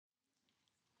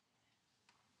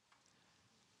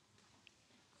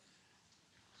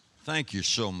Thank you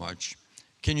so much.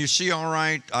 Can you see all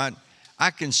right?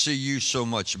 I can see you so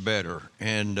much better.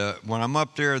 And when I'm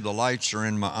up there, the lights are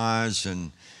in my eyes,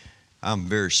 and I'm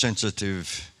very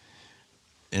sensitive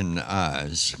in the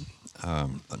eyes.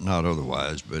 Not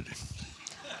otherwise, but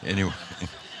anyway,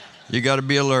 you got to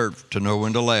be alert to know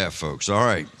when to laugh, folks. All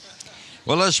right.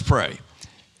 Well, let's pray.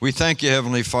 We thank you,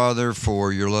 Heavenly Father,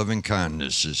 for your loving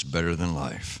kindness is better than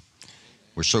life.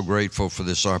 We're so grateful for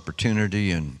this opportunity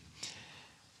and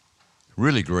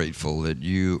really grateful that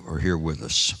you are here with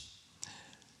us.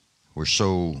 We're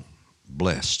so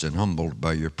blessed and humbled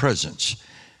by your presence.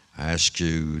 I ask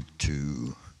you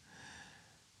to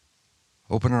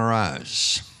open our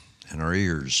eyes and our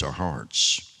ears, our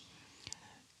hearts.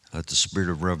 Let the spirit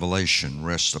of revelation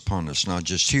rest upon us, not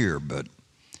just here, but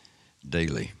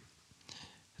daily.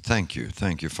 Thank you,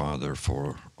 Father,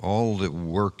 for all the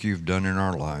work you've done in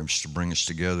our lives to bring us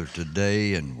together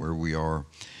today and where we are.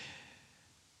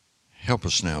 Help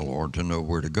us now, Lord, to know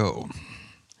where to go.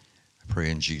 I pray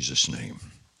in Jesus' name.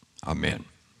 Amen.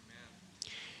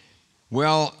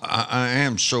 Well, I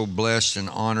am so blessed and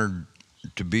honored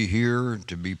to be here,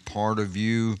 to be part of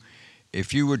you.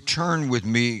 If you would turn with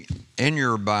me in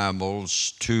your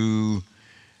Bibles to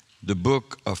the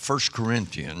book of 1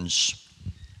 Corinthians.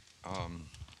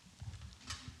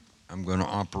 I'm going to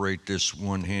operate this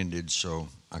one-handed, so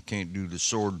I can't do the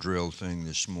sword drill thing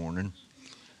this morning.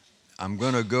 I'm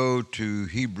going to go to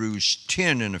Hebrews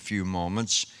 10 in a few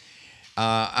moments.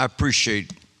 I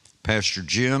appreciate Pastor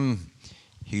Jim.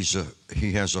 He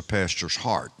has a pastor's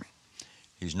heart.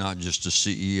 He's not just a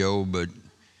CEO, but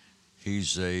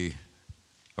he's a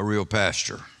real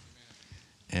pastor.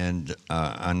 And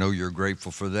I know you're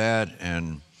grateful for that.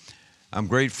 And I'm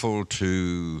grateful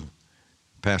to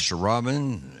Pastor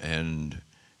Robin and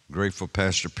grateful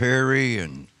Pastor Perry,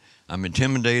 and I'm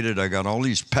intimidated. I got all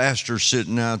these pastors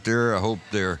sitting out there. I hope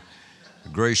they're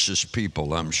gracious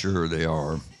people. I'm sure they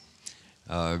are.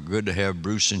 Good to have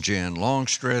Bruce and Jan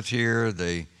Longstreth here.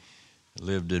 They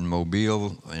lived in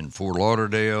Mobile and Fort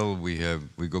Lauderdale. We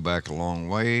go back a long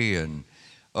way, and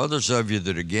others of you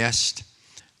that are guests,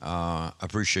 I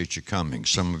appreciate you coming.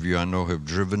 Some of you I know have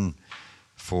driven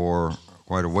for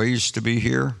quite a ways to be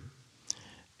here.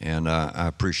 And I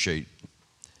appreciate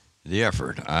the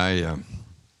effort. I'm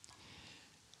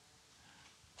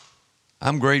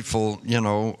grateful,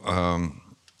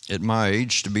 at my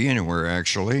age to be anywhere,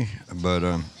 actually,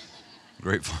 but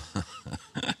grateful.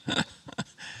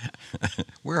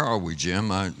 Where are we, Jim?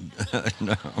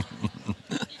 No.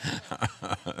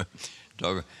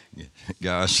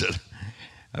 Guy said,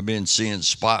 I've been seeing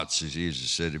spots. He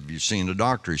said, have you seen a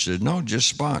doctor? He said, no, just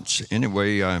spots.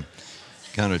 Anyway,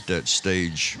 kind of at that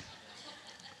stage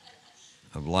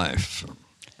of life.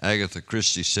 Agatha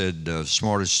Christie said the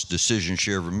smartest decision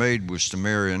she ever made was to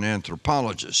marry an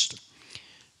anthropologist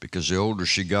because the older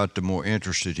she got, the more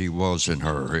interested he was in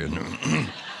her. And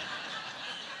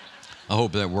I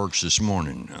hope that works this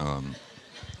morning.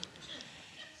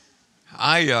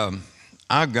 I'm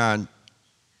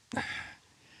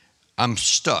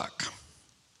stuck.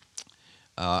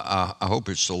 I hope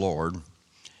it's the Lord.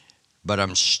 But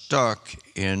I'm stuck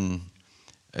in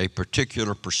a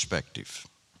particular perspective.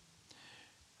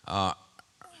 I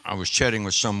was chatting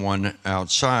with someone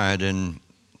outside, and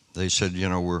they said,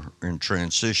 we're in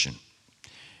transition.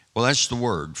 Well, that's the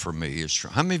word for me.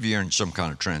 How many of you are in some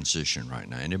kind of transition right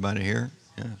now? Anybody here?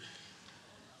 Yeah.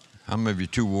 How many of you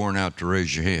too worn out to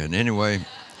raise your hand? Anyway,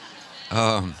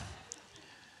 I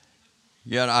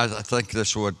think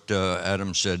that's what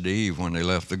Adam said to Eve when they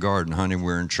left the garden. Honey,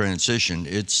 we're in transition.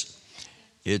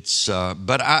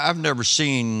 But I've never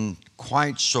seen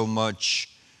quite so much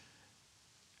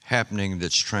happening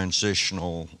that's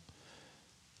transitional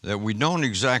that we don't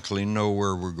exactly know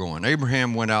where we're going.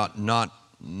 Abraham went out not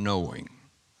knowing.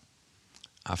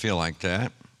 I feel like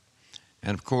that.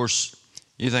 And of course,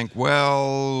 you think,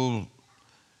 well,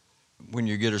 when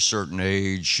you get a certain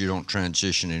age, you don't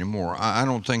transition anymore. I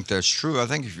don't think that's true. I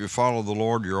think if you follow the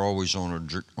Lord, you're always on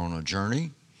a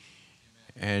journey.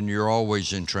 And you're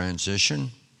always in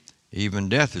transition. Even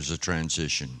death is a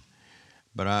transition.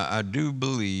 But I do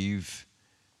believe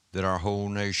that our whole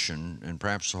nation and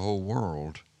perhaps the whole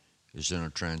world is in a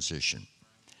transition.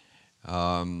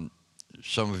 Some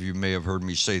of you may have heard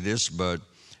me say this, but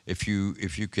if you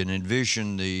can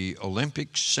envision the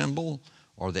Olympic symbol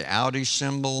or the Audi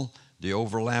symbol, the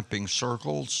overlapping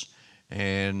circles,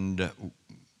 and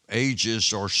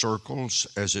ages are circles,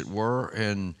 as it were,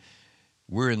 and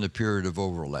we're in the period of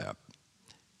overlap,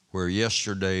 where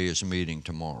yesterday is meeting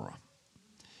tomorrow.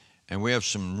 And we have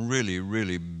some really,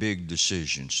 really big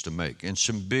decisions to make, and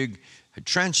some big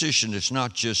Transition is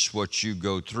not just what you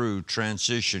go through,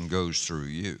 transition goes through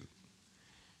you.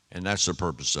 And that's the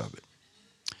purpose of it.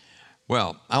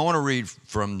 Well, I want to read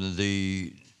from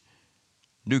the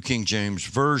New King James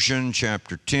Version,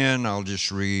 chapter 10. I'll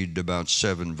just read about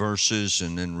 7 verses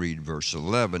and then read verse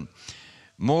 11.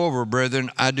 Moreover,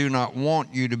 brethren, I do not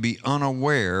want you to be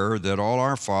unaware that all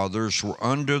our fathers were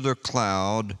under the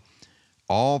cloud,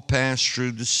 all passed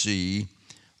through the sea,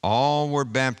 all were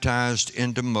baptized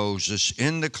into Moses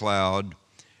in the cloud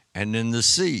and in the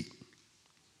sea.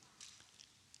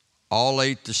 All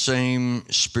ate the same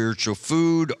spiritual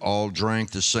food, all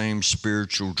drank the same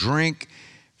spiritual drink,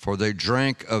 for they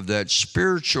drank of that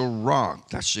spiritual rock.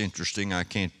 That's interesting. I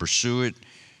can't pursue it,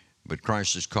 but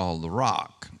Christ is called the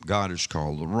rock. God is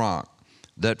called the rock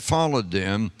that followed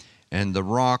them, and the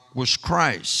rock was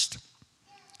Christ.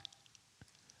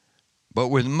 But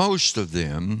with most of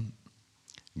them,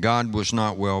 God was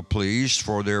not well pleased,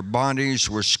 for their bodies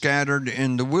were scattered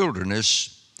in the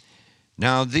wilderness.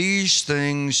 Now these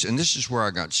things, and this is where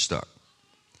I got stuck.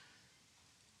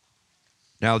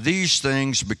 Now these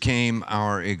things became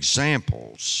our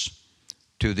examples,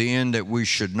 to the end that we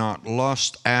should not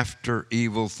lust after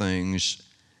evil things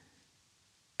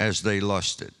as they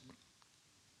lusted.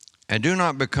 And do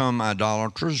not become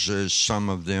idolaters as were some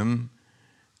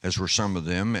of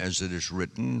them, as it is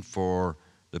written, for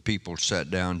the people sat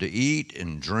down to eat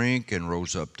and drink and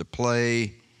rose up to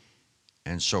play,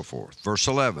 and so forth. Verse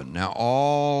 11, now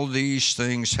all these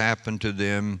things happened to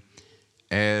them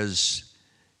as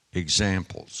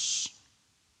examples.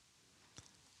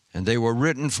 And they were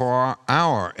written for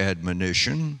our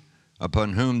admonition,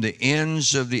 upon whom the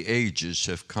ends of the ages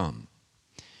have come.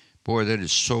 Boy, that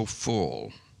is so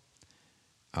full.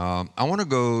 I want to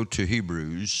go to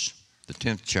Hebrews, the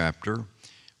 10th chapter,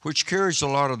 which carries a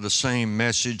lot of the same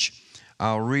message.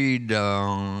 I'll read,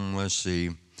 I'll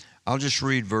just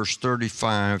read verse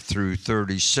 35 through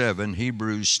 37,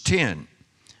 Hebrews 10.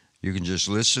 You can just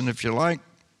listen if you like.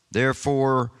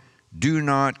 Therefore, do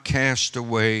not cast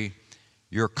away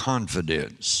your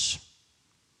confidence.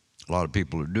 A lot of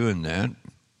people are doing that,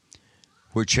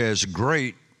 which has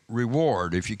great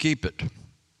reward if you keep it.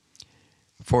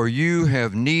 For you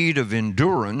have need of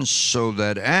endurance, so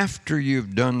that after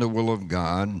you've done the will of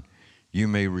God, you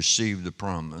may receive the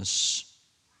promise.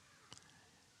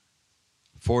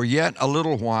 For yet a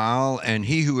little while, and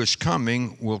he who is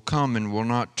coming will come and will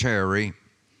not tarry.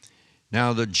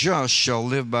 Now the just shall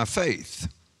live by faith.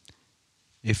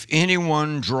 If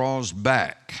anyone draws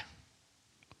back,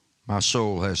 my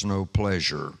soul has no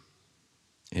pleasure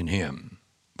in him.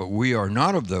 But we are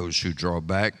not of those who draw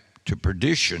back to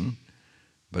perdition,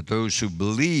 but those who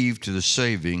believe to the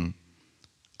saving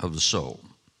of the soul.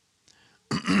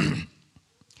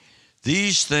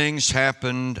 These things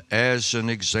happened as an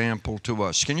example to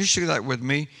us. Can you see that with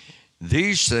me?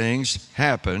 These things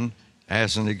happened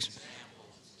as an example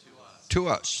to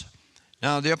us.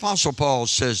 Now, the Apostle Paul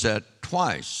says that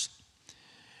twice.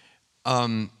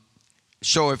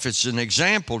 So if it's an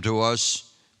example to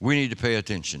us, we need to pay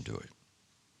attention to it.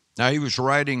 Now, he was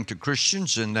writing to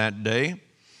Christians in that day,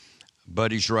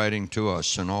 but he's writing to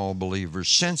us and all believers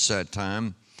since that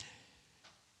time,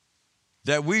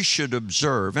 that we should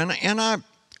observe. And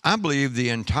I believe the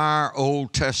entire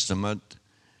Old Testament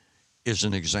is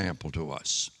an example to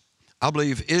us. I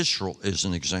believe Israel is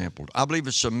an example. I believe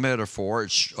it's a metaphor.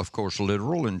 It's, of course,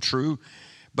 literal and true.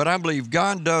 But I believe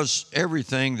God does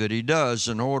everything that he does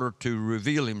in order to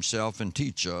reveal himself and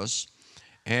teach us.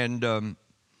 And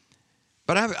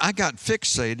but I got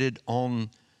fixated on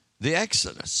the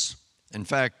Exodus. In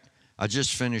fact, I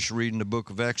just finished reading the book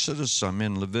of Exodus. I'm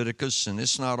in Leviticus, and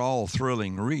it's not all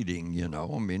thrilling reading, you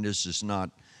know. I mean, this is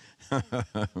not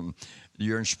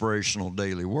your inspirational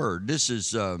daily word. This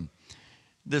is,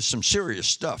 there's some serious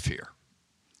stuff here.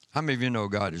 How many of you know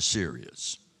God is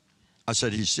serious? I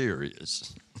said he's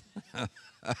serious.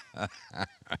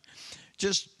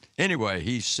 Anyway,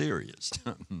 he's serious.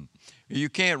 You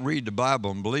can't read the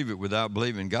Bible and believe it without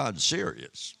believing God's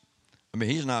serious. I mean,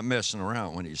 he's not messing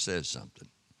around when he says something.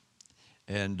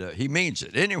 And he means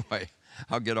it. Anyway,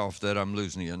 I'll get off that. I'm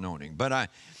losing the anointing. But I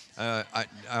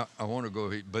want to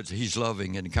go, but he's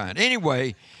loving and kind.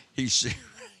 Anyway, he's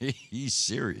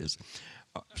serious.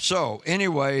 So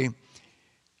anyway,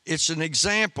 it's an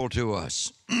example to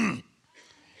us.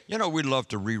 You know, we'd love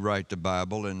to rewrite the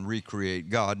Bible and recreate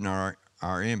God in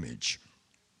our image.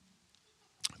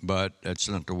 But that's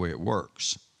not the way it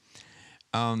works.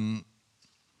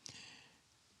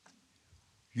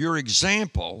 Your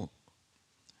example,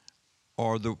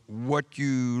 or what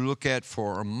you look at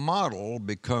for a model,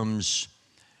 becomes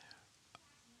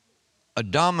a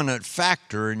dominant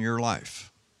factor in your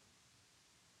life.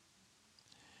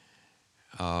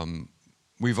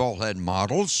 We've all had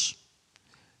models,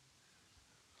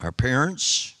 our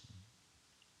parents,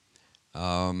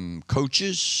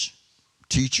 coaches,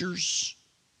 teachers,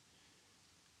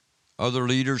 other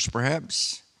leaders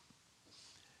perhaps,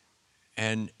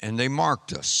 and they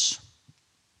marked us.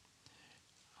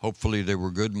 Hopefully they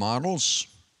were good models.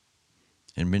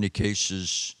 In many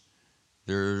cases,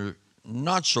 they're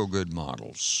not so good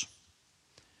models.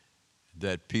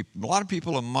 A lot of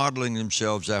people are modeling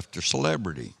themselves after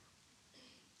celebrity.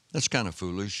 That's kind of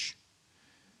foolish.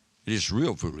 It is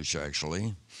real foolish,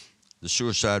 actually. The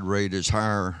suicide rate is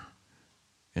higher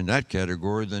in that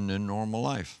category than in normal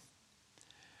life.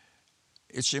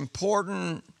 It's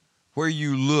important where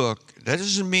you look. That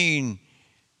doesn't mean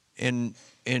in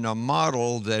a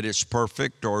model that it's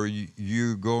perfect or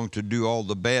you're going to do all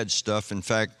the bad stuff. In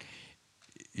fact,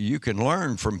 you can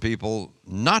learn from people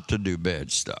not to do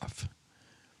bad stuff.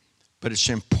 But it's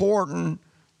important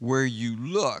where you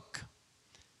look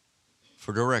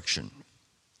for direction.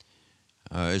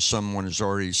 As someone has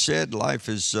already said, life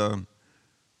is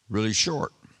really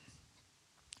short.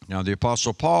 Now, the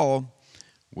Apostle Paul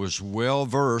was well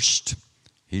versed.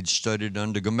 He'd studied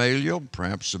under Gamaliel,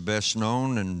 perhaps the best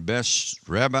known and best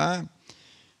rabbi.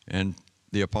 And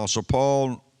the Apostle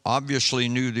Paul obviously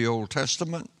knew the Old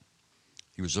Testament.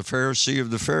 He was a Pharisee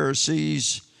of the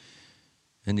Pharisees.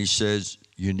 And he says,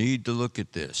 you need to look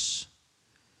at this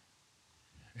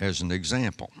as an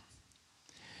example.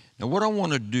 Now, what I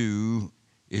want to do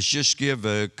is just give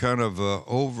a kind of an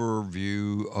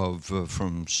overview of,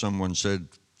 from someone said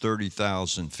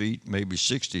 30,000 feet, maybe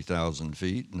 60,000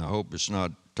 feet, and I hope it's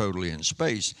not totally in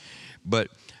space. But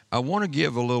I want to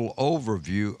give a little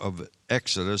overview of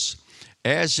Exodus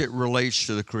as it relates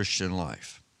to the Christian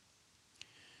life.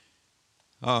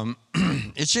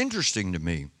 It's interesting to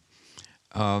me.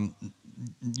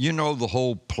 You know, the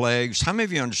whole plagues. How many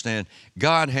of you understand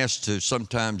God has to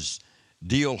sometimes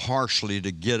deal harshly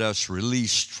to get us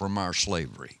released from our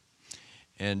slavery?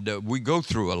 And we go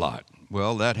through a lot.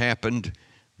 Well, that happened.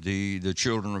 The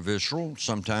children of Israel,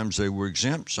 sometimes they were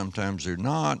exempt, sometimes they're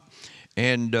not.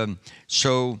 And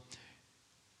so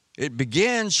it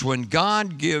begins when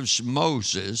God gives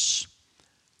Moses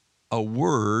a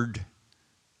word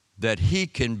that he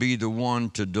can be the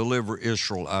one to deliver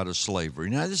Israel out of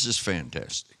slavery. Now, this is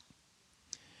fantastic.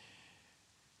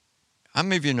 How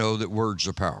many of you know that words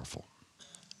are powerful,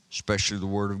 especially the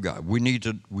Word of God? We need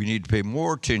to pay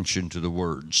more attention to the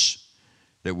words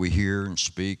that we hear and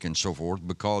speak and so forth,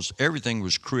 because everything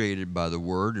was created by the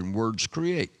Word, and words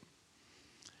create.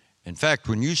 In fact,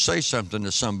 when you say something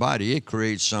to somebody, it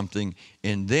creates something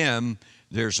in them.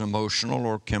 There's an emotional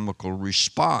or chemical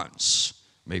response.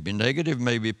 Maybe negative,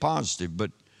 maybe positive,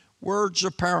 but words are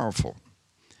powerful.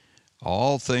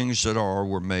 All things that are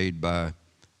were made by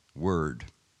word.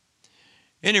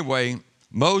 Anyway,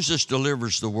 Moses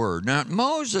delivers the word. Now,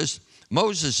 Moses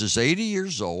is 80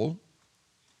 years old.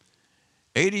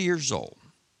 80 years old.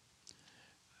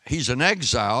 He's an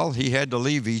exile. He had to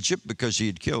leave Egypt because he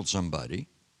had killed somebody.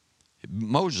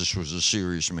 Moses was a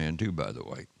serious man too, by the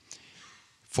way.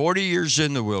 40 years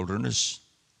in the wilderness.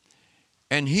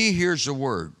 And he hears a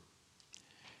word.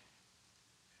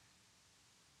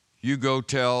 You go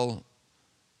tell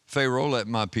Pharaoh, let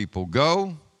my people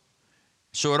go.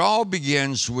 So it all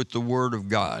begins with the word of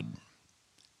God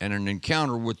and an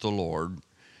encounter with the Lord.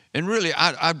 And really,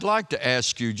 I'd like to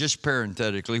ask you, just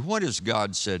parenthetically, what has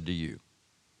God said to you?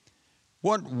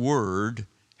 What word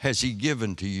has he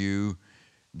given to you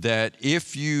that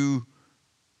if you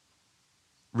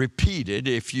repeat it,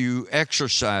 if you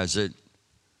exercise it,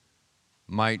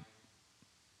 might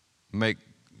make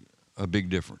a big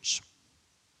difference?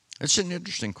 That's an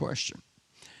interesting question.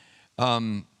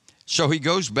 So he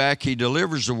goes back, he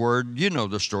delivers the word. You know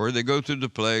the story. They go through the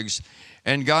plagues,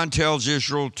 and God tells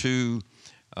Israel to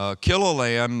kill a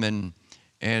lamb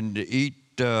and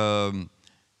eat bitter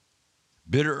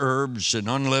herbs and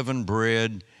unleavened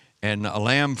bread and a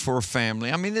lamb for a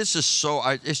family. I mean, this is so,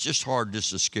 it's just hard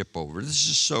just to skip over. This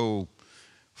is so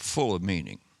full of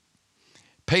meaning.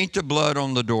 Paint the blood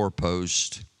on the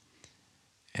doorpost,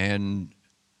 and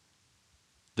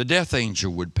the death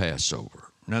angel would pass over.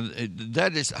 Now,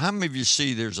 that is, how many of you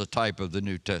see there's a type of the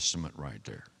New Testament right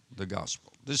there? The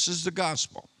gospel. This is the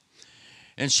gospel.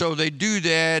 And so they do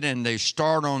that, and they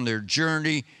start on their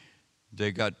journey.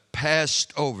 They got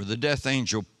passed over. The death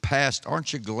angel passed.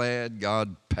 Aren't you glad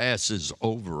God passes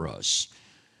over us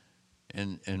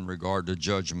in regard to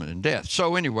judgment and death?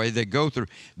 So anyway, they go through.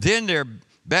 Then they're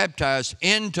baptized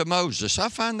into Moses. I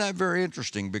find that very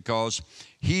interesting because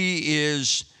he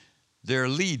is their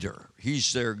leader.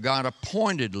 He's their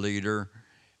God-appointed leader,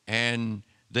 and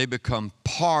they become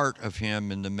part of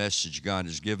him in the message God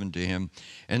has given to him.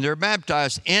 And they're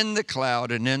baptized in the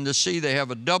cloud and in the sea. They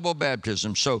have a double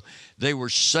baptism. So they were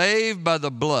saved by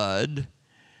the blood,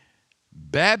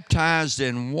 baptized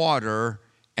in water,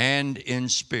 and in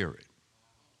spirit.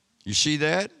 You see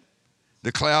that?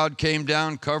 The cloud came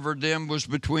down, covered them, was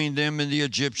between them and the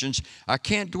Egyptians. I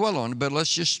can't dwell on it, but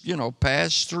let's just,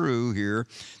 pass through here.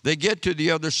 They get to the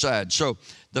other side. So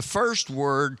the first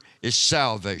word is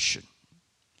salvation.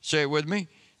 Say it with me.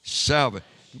 Salvation.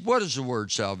 What does the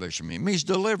word salvation mean? It means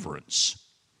deliverance.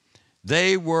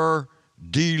 They were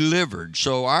delivered.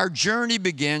 So our journey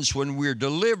begins when we're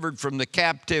delivered from the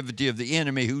captivity of the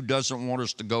enemy, who doesn't want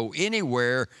us to go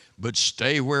anywhere but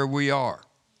stay where we are.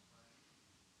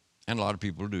 And a lot of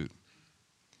people do.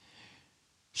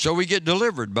 So we get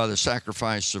delivered by the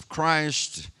sacrifice of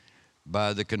Christ,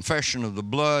 by the confession of the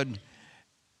blood,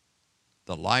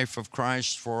 the life of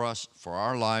Christ for us, for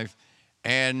our life,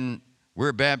 and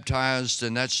we're baptized,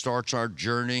 and that starts our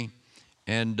journey.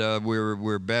 And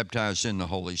we're baptized in the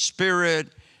Holy Spirit,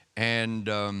 and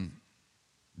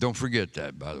don't forget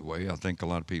that, by the way. I think a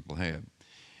lot of people have.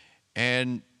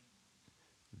 And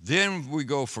then we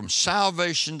go from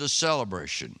salvation to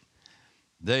celebration.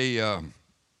 They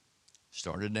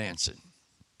started dancing.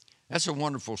 That's a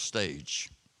wonderful stage.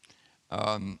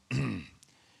 I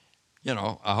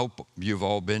hope you've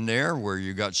all been there where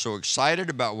you got so excited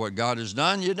about what God has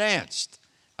done, you danced.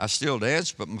 I still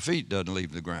dance, but my feet doesn't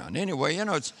leave the ground. Anyway,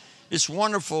 it's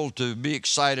wonderful to be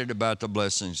excited about the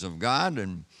blessings of God,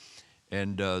 and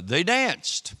they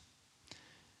danced.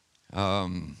 I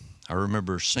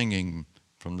remember singing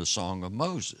from the Song of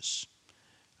Moses.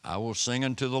 I will sing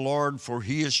unto the Lord, for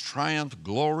he has triumphed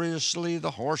gloriously, the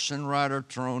horse and rider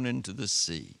thrown into the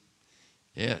sea.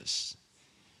 Yes.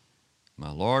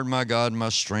 My Lord, my God, my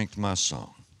strength, my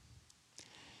song.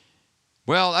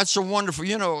 Well, that's a wonderful,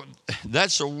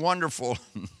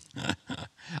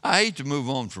 I hate to move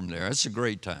on from there. That's a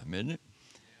great time, isn't it?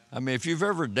 I mean, if you've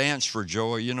ever danced for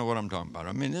joy, you know what I'm talking about.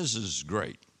 I mean, this is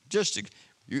great. Just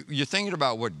you're thinking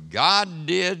about what God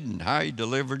did and how he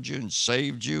delivered you and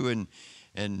saved you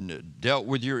and dealt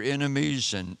with your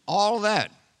enemies and all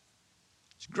that.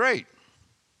 It's great.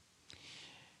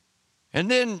 And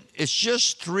then it's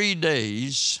just 3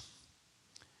 days.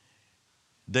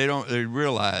 They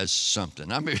realize something.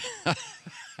 I mean,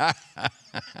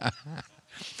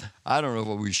 I don't know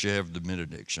what we should have the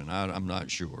benediction. I'm not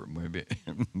sure. Maybe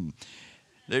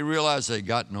they realize they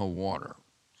got no water.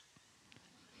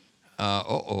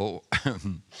 After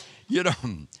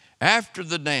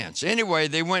the dance. Anyway,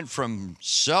 they went from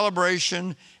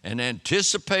celebration and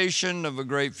anticipation of a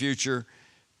great future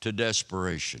to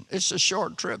desperation. It's a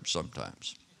short trip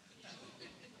sometimes.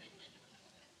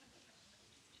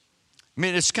 I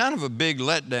mean, it's kind of a big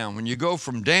letdown when you go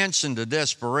from dancing to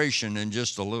desperation in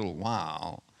just a little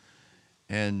while,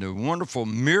 and the wonderful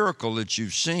miracle that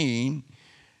you've seen,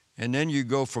 and then you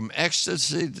go from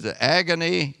ecstasy to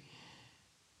agony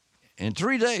in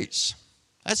 3 days.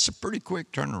 That's a pretty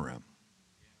quick turnaround.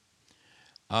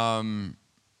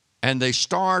 And they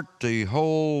start the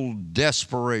whole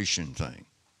desperation thing.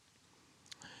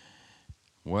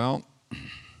 Well,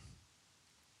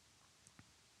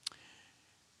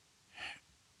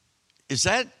 is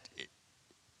that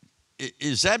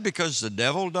because the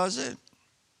devil does it?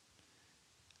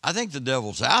 I think the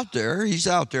devil's out there. He's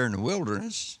out there in the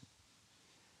wilderness.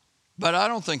 But I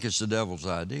don't think it's the devil's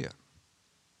idea.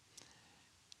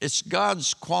 It's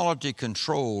God's quality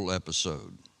control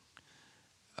episode.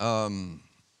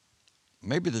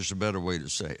 Maybe there's a better way to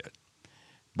say it.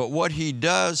 But what he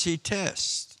does, he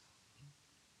tests.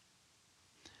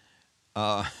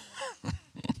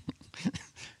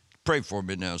 Pray for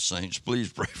me now, saints.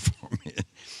 Please pray for me.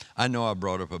 I know I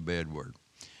brought up a bad word.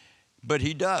 But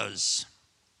he does.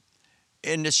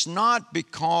 And it's not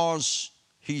because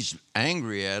he's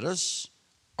angry at us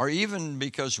or even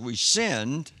because we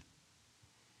sinned.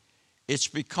 It's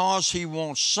because he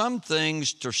wants some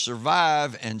things to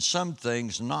survive and some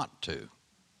things not to.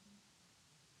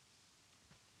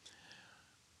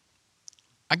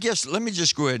 I guess, let me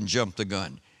just go ahead and jump the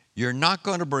gun. You're not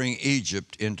going to bring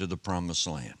Egypt into the promised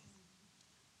land.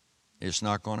 It's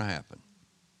not going to happen.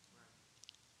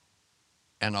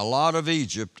 And a lot of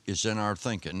Egypt is in our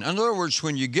thinking. In other words,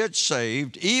 when you get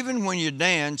saved, even when you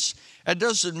dance, that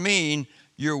doesn't mean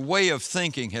your way of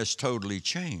thinking has totally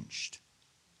changed.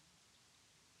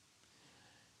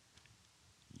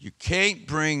 You can't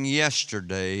bring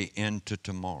yesterday into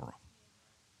tomorrow.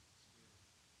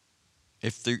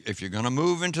 If you're going to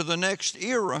move into the next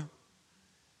era,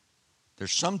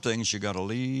 there's some things you got to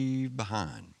leave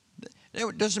behind.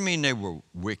 It doesn't mean they were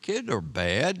wicked or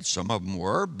bad. Some of them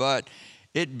were, but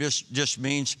it just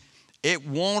means it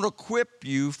won't equip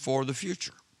you for the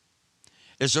future.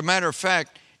 As a matter of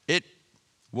fact, it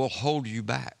will hold you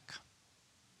back.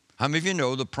 How many of you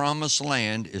know the promised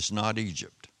land is not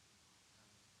Egypt?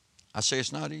 I say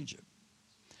it's not Egypt.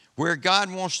 Where God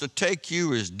wants to take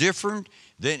you is different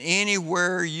than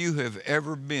anywhere you have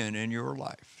ever been in your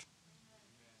life.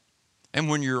 And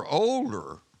when you're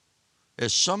older,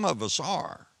 as some of us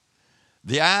are,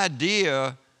 the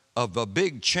idea of a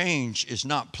big change is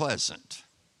not pleasant,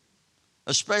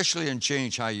 especially in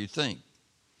change how you think.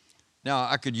 Now,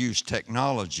 I could use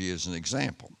technology as an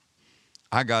example.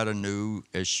 I got a new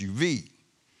SUV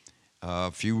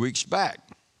a few weeks back,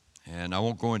 and I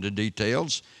won't go into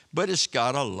details, but it's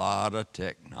got a lot of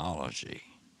technology,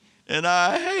 and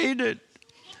I hate it.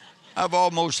 I've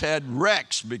almost had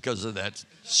wrecks because of that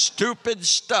stupid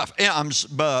stuff.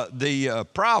 The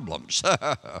problems.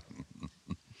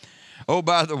 Oh,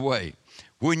 by the way,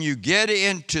 when you get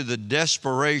into the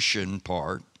desperation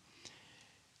part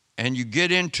and you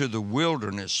get into the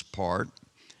wilderness part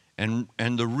and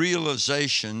the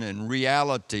realization and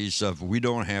realities of we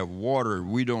don't have water,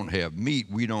 we don't have meat,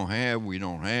 we don't have,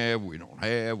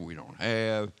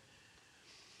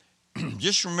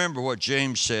 just remember what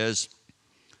James says.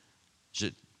 Is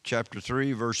it chapter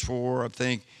 3, verse 4, I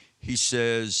think? He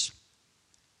says,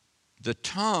 the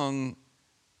tongue,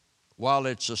 while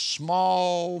it's a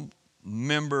small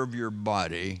member of your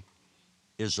body,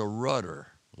 is a rudder,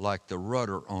 like the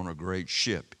rudder on a great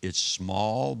ship. It's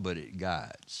small, but it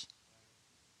guides.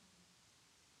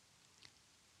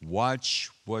 Watch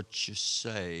what you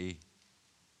say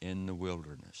in the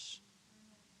wilderness,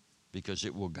 because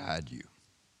it will guide you.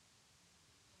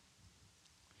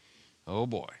 Oh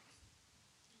boy.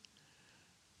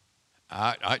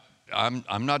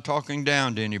 I'm not talking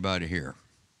down to anybody here.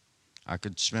 I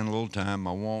could spend a little time,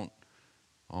 I won't,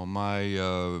 on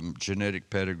my genetic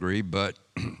pedigree, but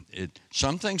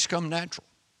some things come natural.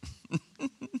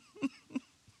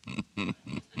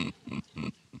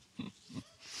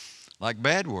 Like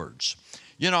bad words.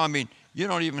 You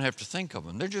don't even have to think of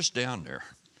them. They're just down there.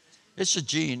 It's a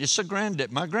gene. It's a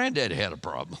granddad. My granddad had a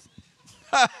problem.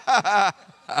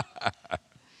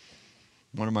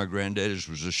 One of my granddaddies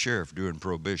was a sheriff doing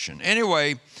probation.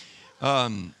 Anyway,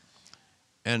 and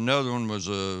another one was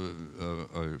a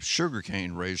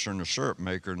sugarcane raiser and a syrup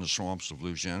maker in the swamps of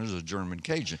Louisiana, as a German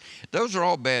Cajun. Those are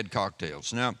all bad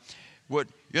cocktails. Now,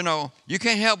 you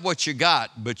can't help what you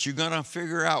got, but you're going to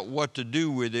figure out what to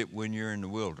do with it when you're in the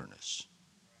wilderness.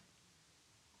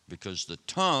 Because the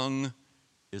tongue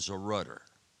is a rudder.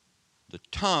 The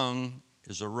tongue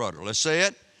is a rudder. Let's say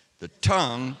it. The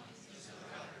tongue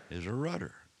is a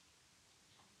rudder.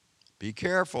 Be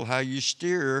careful how you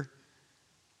steer.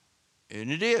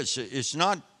 And it is. It's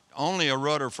not only a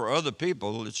rudder for other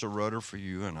people, it's a rudder for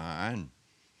you and I. And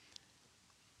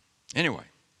anyway,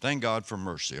 thank God for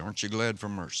mercy. Aren't you glad for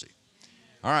mercy?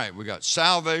 All right, we got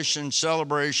salvation,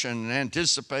 celebration, and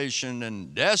anticipation,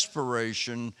 and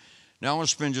desperation. Now I want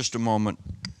to spend just a moment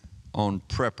on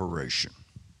preparation.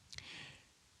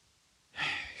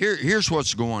 Here's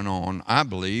what's going on, I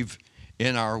believe,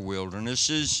 in our wilderness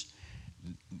is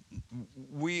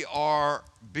we are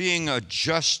being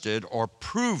adjusted or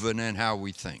proven in how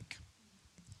we think.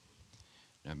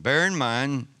 Now, bear in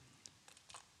mind,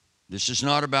 this is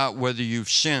not about whether you've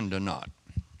sinned or not.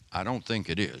 I don't think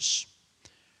it is.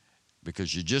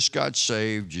 Because you just got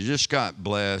saved, you just got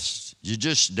blessed, you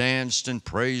just danced and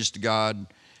praised God,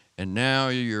 and now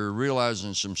you're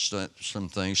realizing some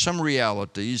things, some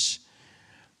realities.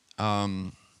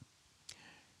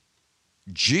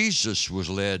 Jesus was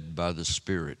led by the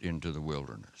Spirit into the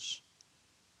wilderness.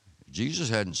 Jesus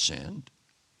hadn't sinned.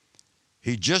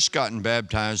 He'd just gotten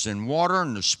baptized in water,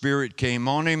 and the Spirit came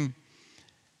on him,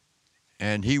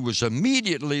 and he was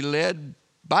immediately led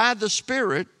by the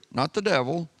Spirit, not the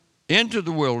devil, into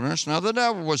the wilderness. Now, the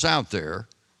devil was out there,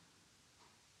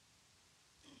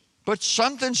 but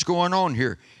something's going on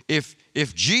here.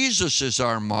 If Jesus is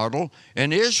our model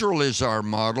and Israel is our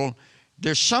model,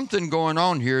 there's something going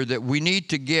on here that we need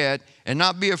to get and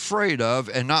not be afraid of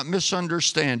and not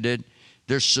misunderstand it.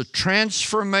 There's a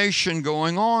transformation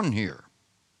going on here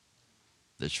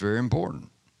that's very important.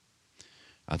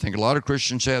 I think a lot of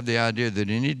Christians have the idea that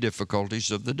any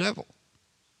difficulties of the devil.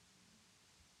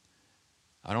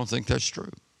 I don't think that's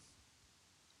true.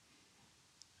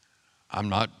 I'm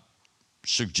not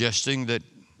suggesting that,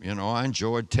 I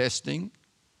enjoy testing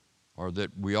or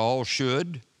that we all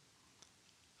should.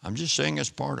 I'm just saying it's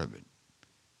part of it.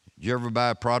 Did you ever buy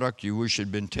a product you wish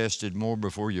had been tested more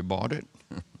before you bought it?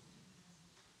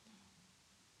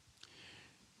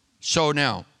 So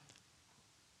now,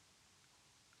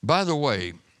 by the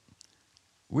way,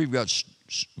 we've got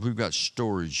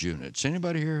storage units.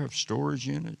 Anybody here have storage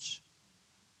units?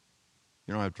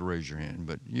 You don't have to raise your hand,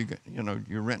 but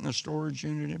you're renting a storage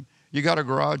unit. You got a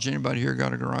garage? Anybody here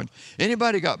got a garage?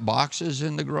 Anybody got boxes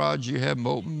in the garage you haven't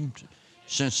opened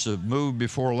since the move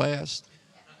before last?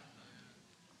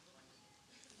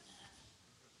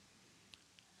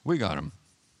 We got them.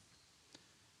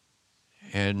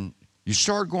 And you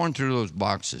start going through those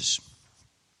boxes,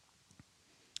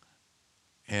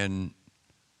 and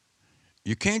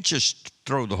you can't just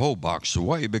throw the whole box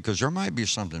away because there might be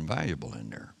something valuable in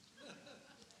there.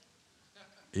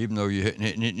 Even though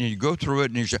you go through it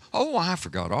and you say, oh, I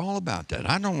forgot all about that.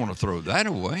 I don't want to throw that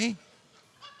away.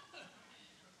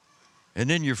 And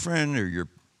then your friend or your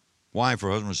wife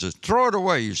or husband says, throw it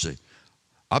away. You say,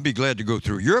 I'll be glad to go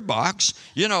through your box.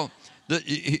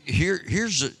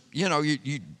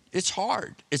 It's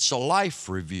hard. It's a life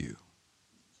review.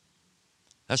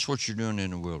 That's what you're doing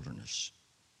in the wilderness.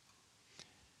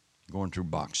 Going through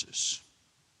boxes.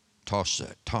 Toss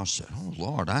that. Oh,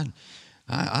 Lord,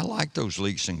 I like those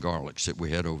leeks and garlics that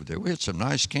we had over there. We had some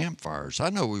nice campfires. I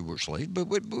know we were late, but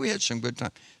we had some good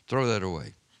time. Throw that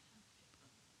away.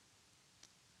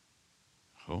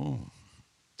 Oh,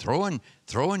 throwing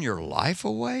your life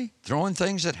away? Throwing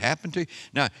things that happen to you?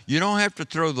 Now, you don't have to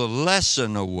throw the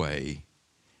lesson away,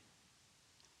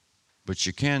 but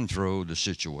you can throw the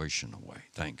situation away.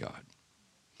 Thank God.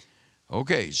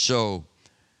 Okay, so,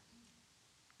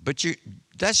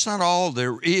 that's not all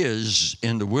there is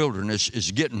in the wilderness,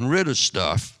 is getting rid of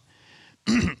stuff.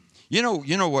 You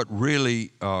know what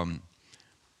really, can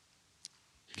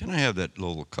I have that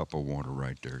little cup of water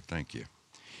right there? Thank you.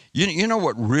 You know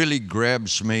what really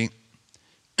grabs me?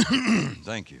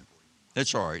 Thank you.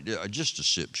 That's all right. Just a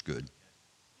sip's good.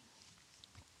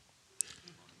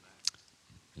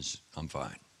 I'm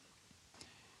fine.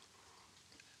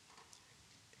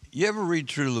 You ever read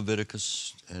through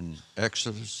Leviticus and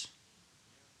Exodus?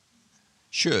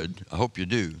 Should. I hope you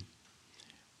do.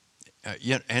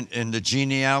 And the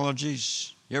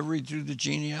genealogies. You ever read through the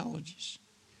genealogies?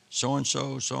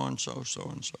 So-and-so, so-and-so,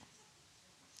 so-and-so.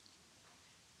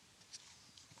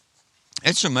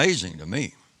 It's amazing to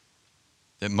me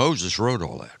that Moses wrote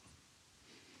all that.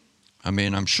 I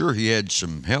mean, I'm sure he had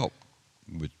some help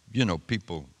with,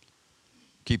 people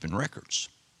keeping records.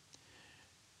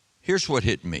 Here's what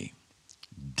hit me.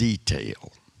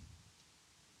 Detail.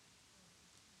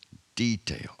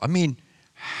 I mean,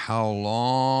 how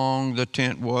long the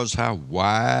tent was, how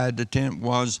wide the tent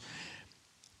was,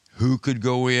 who could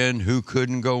go in, who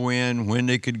couldn't go in, when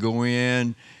they could go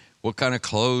in, what kind of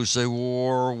clothes they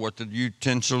wore, what the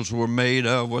utensils were made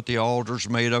of, what the altars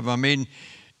made of. I mean,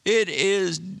 it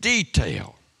is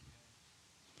detail.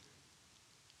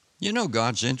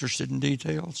 God's interested in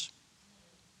details.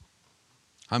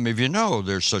 How many of you know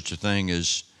there's such a thing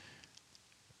as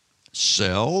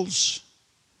cells,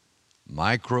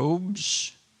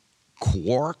 microbes,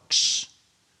 quarks,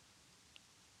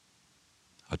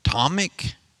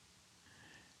 atomic?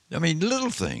 I mean,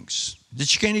 little things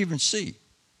that you can't even see.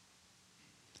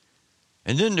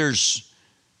 And then there's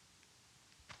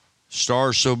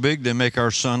stars so big they make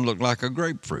our sun look like a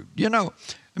grapefruit.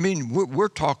 I mean, we're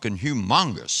talking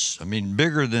humongous. I mean,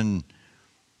 bigger than...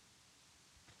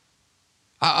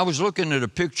 I was looking at a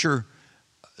picture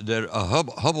that a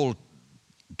Hubble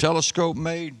telescope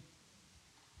made.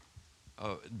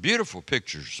 Beautiful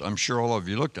pictures. I'm sure all of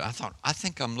you looked at. I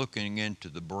think I'm looking into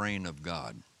the brain of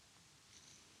God.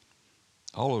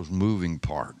 All those moving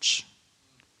parts.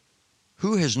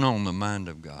 Who has known the mind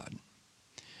of God?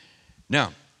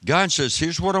 Now, God says,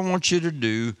 here's what I want you to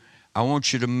do. I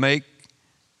want you to make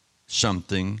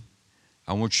something.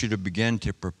 I want you to begin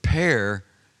to prepare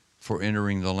for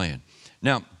entering the land.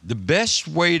 Now, the best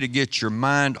way to get your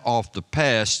mind off the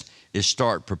past is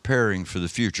start preparing for the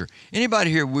future. Anybody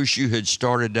here wish you had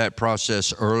started that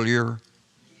process earlier?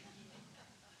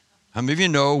 How many of you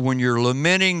know when you're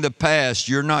lamenting the past,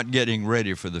 you're not getting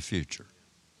ready for the future?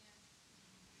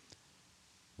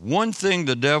 One thing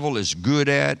the devil is good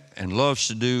at and loves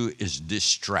to do is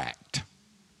distract.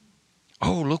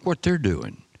 Oh, look what they're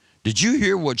doing. Did you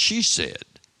hear what she said?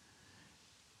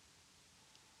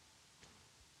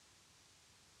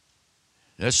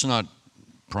 That's not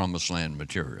promised land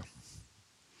material.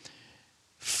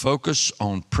 Focus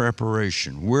on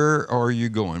preparation. Where are you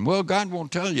going? Well, God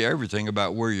won't tell you everything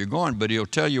about where you're going, but He'll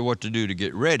tell you what to do to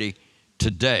get ready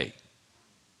today.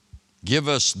 Give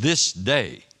us this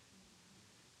day.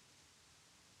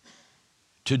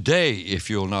 Today, if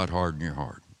you'll not harden your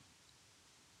heart.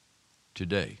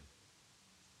 Today.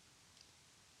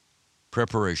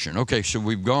 Preparation. Okay, so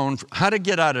we've gone, how to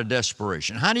get out of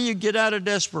desperation. How do you get out of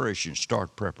desperation?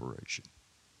 Start preparation.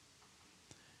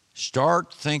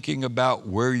 Start thinking about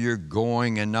where you're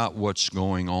going and not what's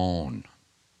going on.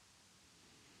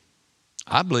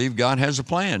 I believe God has a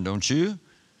plan, don't you?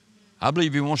 I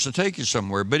believe He wants to take you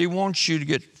somewhere, but He wants you to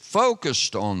get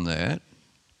focused on that.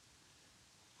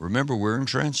 Remember, we're in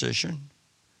transition.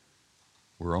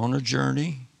 We're on a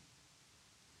journey.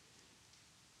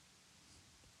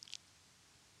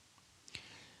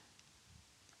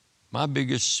 My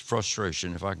biggest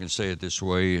frustration, if I can say it this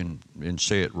way and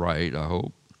say it right, I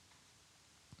hope,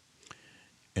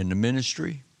 in the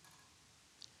ministry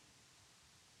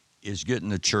is getting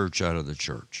the church out of the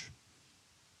church.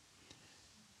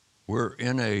 We're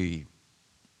in a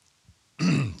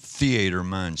theater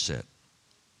mindset.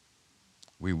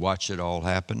 We watch it all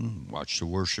happen, watch the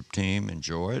worship team,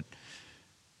 enjoy it,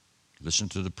 listen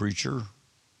to the preacher,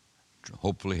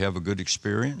 hopefully have a good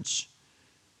experience,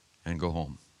 and go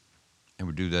home. And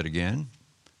we do that again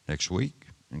next week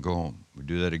and go home. We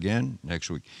do that again next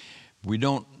week. We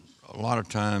don't a lot of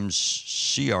times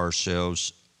see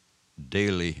ourselves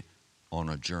daily on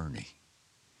a journey.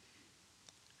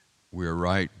 We're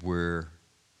right where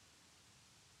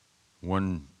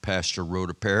one pastor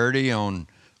wrote a parody on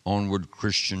Onward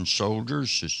Christian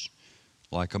Soldiers. It's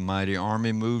like a mighty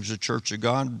army moves the church of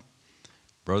God.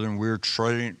 Brethren, we're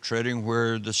treading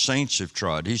where the saints have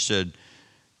trod. He said,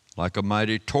 like a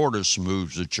mighty tortoise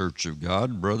moves the church of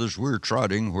God. Brothers, we're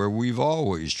trotting where we've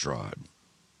always trod.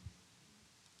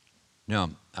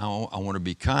 Now, I want to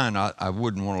be kind. I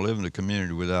wouldn't want to live in a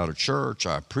community without a church.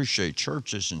 I appreciate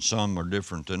churches, and some are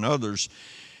different than others.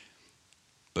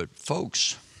 But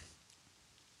folks,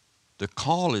 the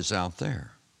call is out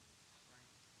there.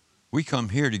 We come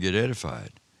here to get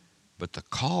edified, but the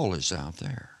call is out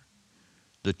there.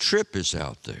 The trip is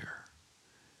out there.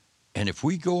 And if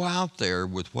we go out there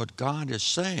with what God is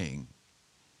saying,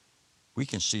 we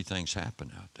can see things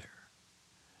happen out there.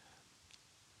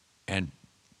 And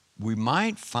we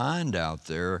might find out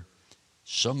there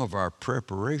some of our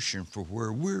preparation for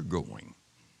where we're going.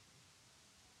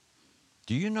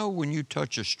 Do you know when you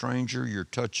touch a stranger, you're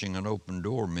touching an open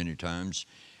door many times,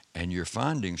 and you're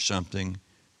finding something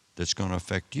that's going to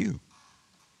affect you,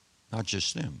 not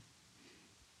just them.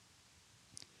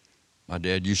 My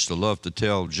dad used to love to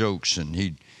tell jokes, and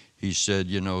he said,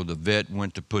 you know, the vet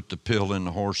went to put the pill in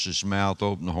the horse's mouth,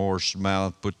 opened the horse's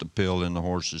mouth, put the pill in the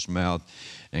horse's mouth,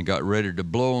 and got ready to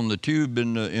blow on the tube,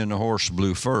 and the horse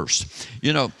blew first.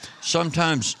 You know,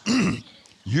 sometimes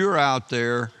you're out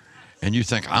there and you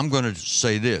think, I'm going to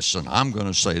say this, and I'm going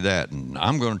to say that, and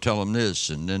I'm going to tell them this,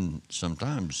 and then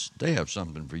sometimes they have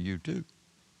something for you too.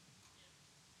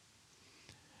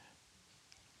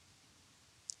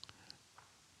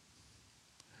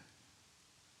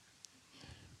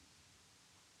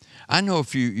 I know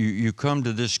if you come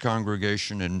to this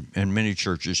congregation and many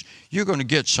churches, you're going to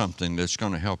get something that's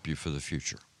going to help you for the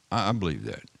future. I believe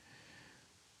that.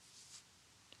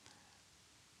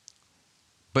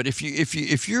 But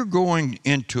if you're going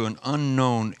into an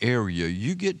unknown area,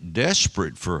 you get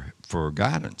desperate for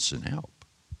guidance and help.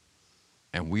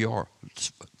 And we are.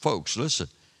 Folks, listen.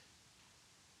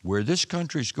 Where this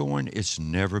country's going, it's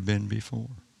never been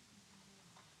before.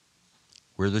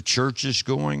 Where the church is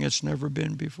going, it's never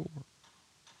been before.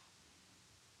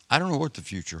 I don't know what the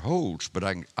future holds, but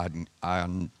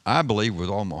I believe with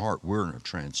all my heart we're in a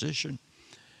transition.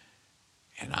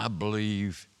 And I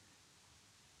believe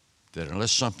that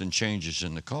unless something changes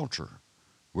in the culture,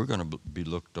 we're going to be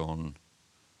looked on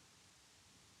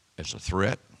as a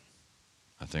threat.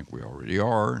 I think we already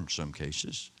are in some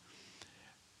cases.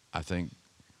 I think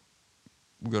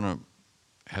we're going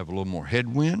to have a little more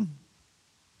headwind.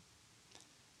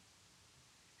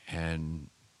 And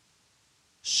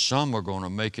some are going to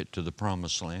make it to the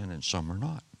promised land and some are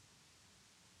not.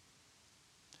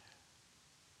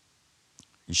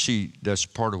 You see, that's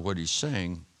part of what he's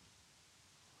saying.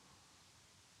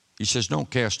 He says, don't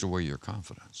cast away your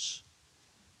confidence.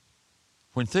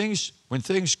 When things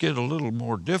get a little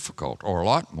more difficult, or a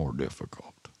lot more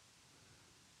difficult,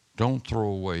 don't throw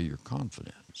away your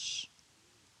confidence.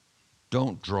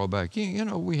 Don't draw back. You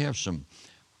know, we have some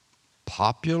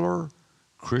popular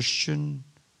Christian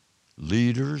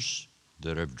leaders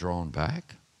that have drawn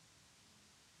back,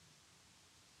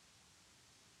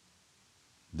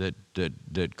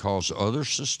 that cause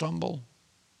others to stumble.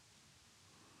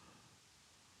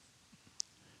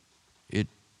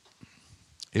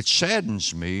 It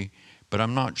saddens me, but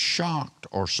I'm not shocked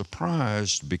or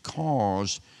surprised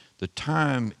because the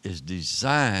time is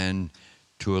designed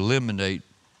to eliminate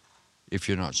if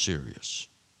you're not serious.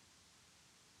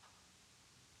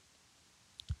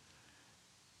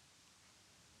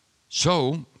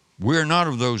 So we're not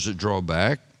of those that draw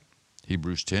back,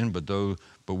 Hebrews 10, but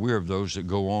we're of those that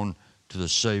go on to the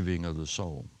saving of the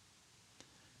soul.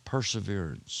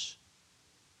 Perseverance.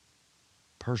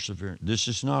 Perseverance. This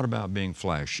is not about being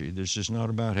flashy. This is not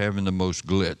about having the most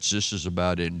glitz. This is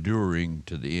about enduring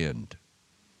to the end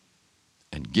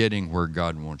and getting where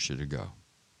God wants you to go.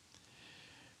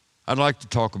 I'd like to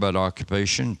talk about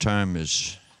occupation. Time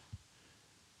is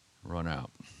run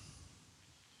out.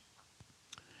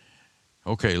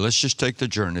 Okay, let's just take the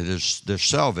journey. There's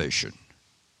salvation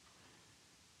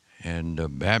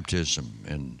and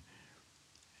baptism,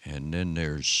 and then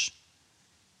there's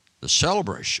the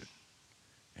celebration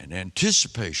and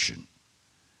anticipation.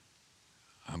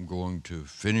 I'm going to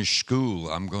finish school.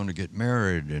 I'm going to get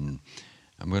married, and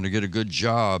I'm going to get a good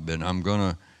job, and I'm going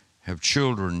to have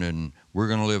children, and we're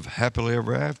going to live happily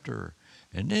ever after.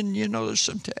 And then, there's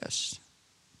some tests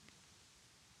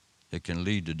that can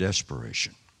lead to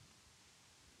desperation.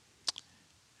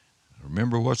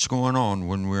 Remember what's going on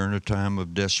when we're in a time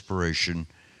of desperation.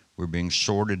 We're being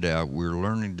sorted out. We're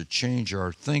learning to change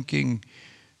our thinking.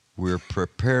 We're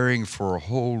preparing for a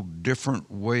whole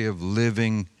different way of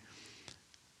living.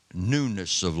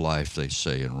 Newness of life, they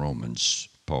say in Romans,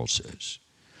 Paul says.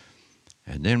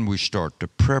 And then we start to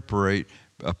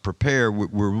prepare.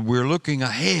 We're looking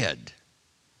ahead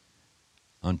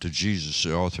unto Jesus,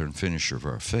 the author and finisher of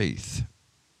our faith,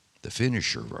 the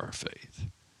finisher of our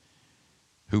faith,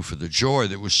 who for the joy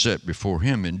that was set before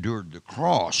him endured the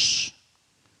cross,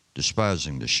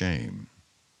 despising the shame,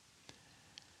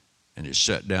 and is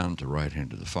set down at the right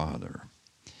hand of the Father.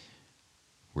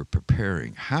 We're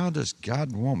preparing. How does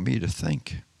God want me to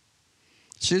think?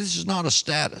 See, this is not a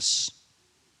status.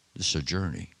 This is a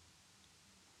journey.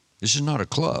 This is not a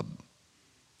club.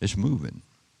 It's moving.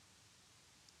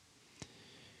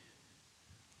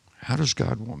 How does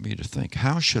God want me to think?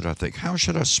 How should I think? How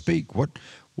should I speak? What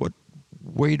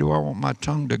way do I want my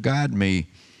tongue to guide me?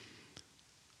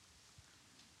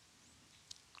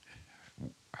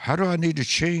 How do I need to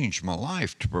change my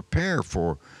life to prepare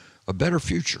for a better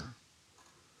future?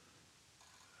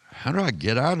 How do I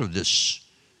get out of this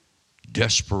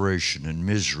desperation and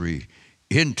misery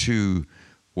into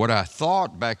what I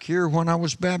thought back here when I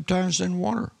was baptized in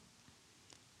water?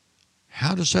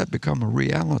 How does that become a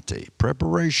reality?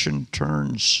 Preparation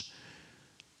turns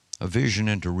a vision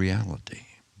into reality.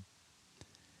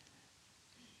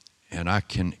 And I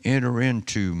can enter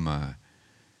into my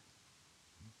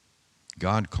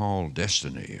God-called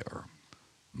destiny, or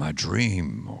my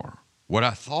dream, or what I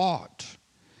thought.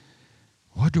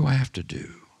 What do I have to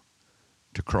do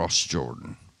to cross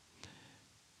Jordan?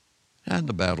 And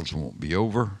the battles won't be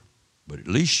over, but at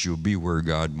least you'll be where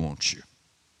God wants you.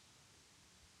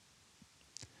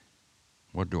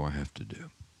 What do I have to do?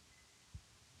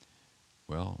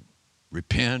 Well,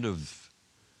 repent of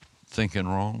thinking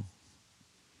wrong.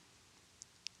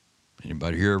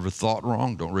 Anybody here ever thought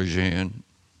wrong? Don't raise your hand.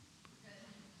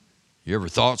 You ever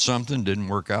thought something didn't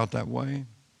work out that way?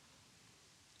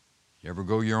 You ever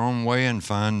go your own way and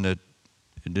find that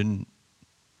it didn't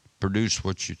produce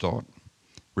what you thought?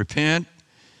 Repent.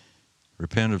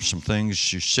 Repent of some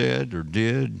things you said or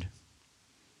did.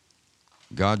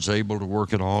 God's able to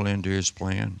work it all into his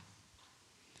plan.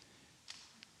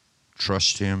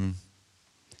 Trust him.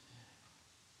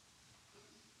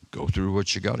 Go through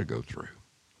what you got to go through.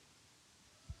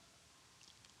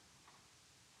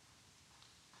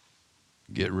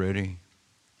 Get ready.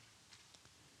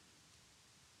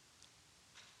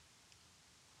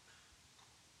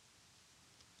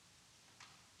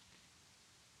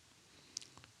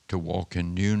 To walk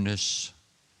in newness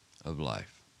of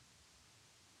life.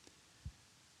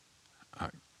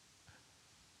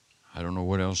 I don't know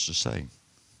what else to say.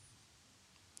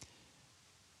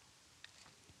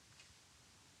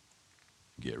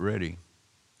 Get ready.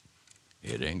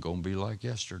 It ain't going to be like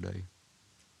yesterday.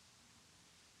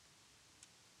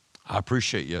 I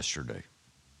appreciate yesterday,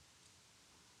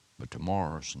 but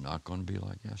tomorrow's not going to be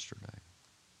like yesterday.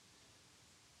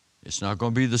 It's not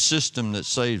going to be the system that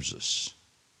saves us.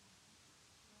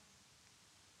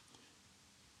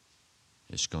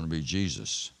 It's going to be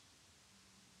Jesus.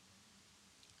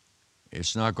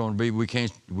 It's not going to be, we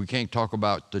can't talk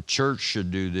about the church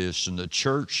should do this and the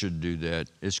church should do that.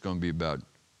 It's going to be about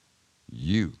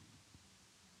you.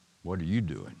 What are you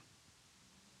doing?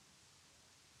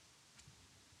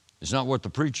 It's not what the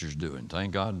preacher's doing.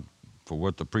 Thank God for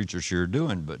what the preacher's here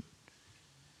doing, but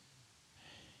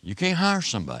you can't hire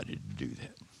somebody to do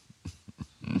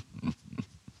that.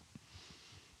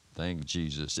 Thank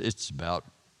Jesus. It's about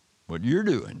what you're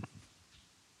doing.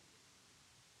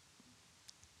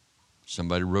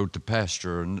 Somebody wrote the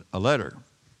pastor a letter,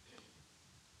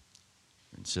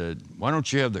 and said, why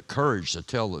don't you have the courage to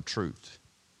tell the truth?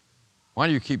 Why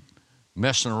do you keep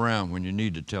messing around when you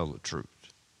need to tell the truth?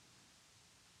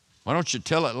 Why don't you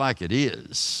tell it like it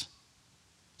is?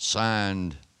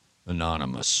 Signed,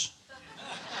 Anonymous.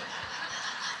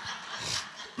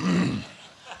 I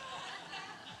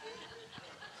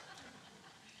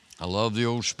love the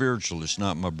old spiritual. It's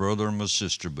not my brother or my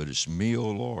sister, but it's me,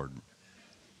 oh Lord,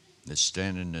 that's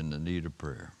standing in the need of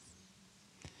prayer.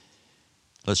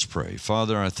 Let's pray.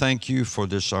 Father, I thank you for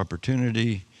this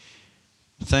opportunity.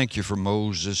 Thank you for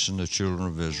Moses and the children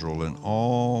of Israel and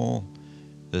all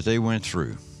that they went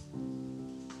through,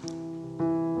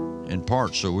 in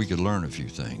part so we could learn a few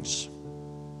things.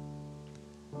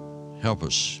 Help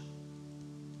us,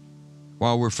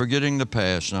 while we're forgetting the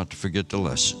past, not to forget the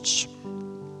lessons.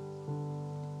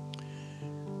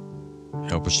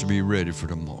 Help us to be ready for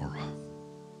tomorrow.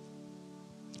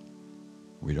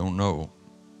 We don't know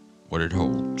what it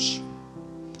holds,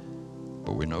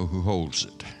 but we know who holds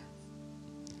it.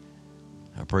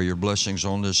 I pray your blessings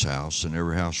on this house and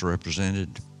every house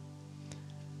represented,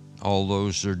 all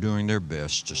those that are doing their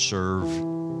best to serve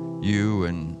you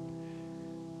and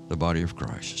the body of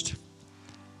Christ.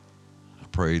 I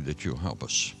pray that you'll help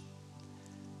us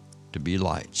to be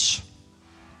lights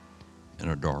in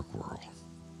a dark world.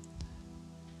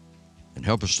 And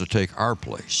help us to take our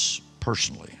place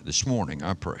personally this morning,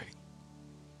 I pray,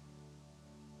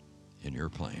 in your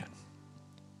plan.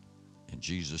 In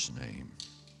Jesus' name,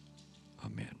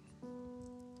 amen.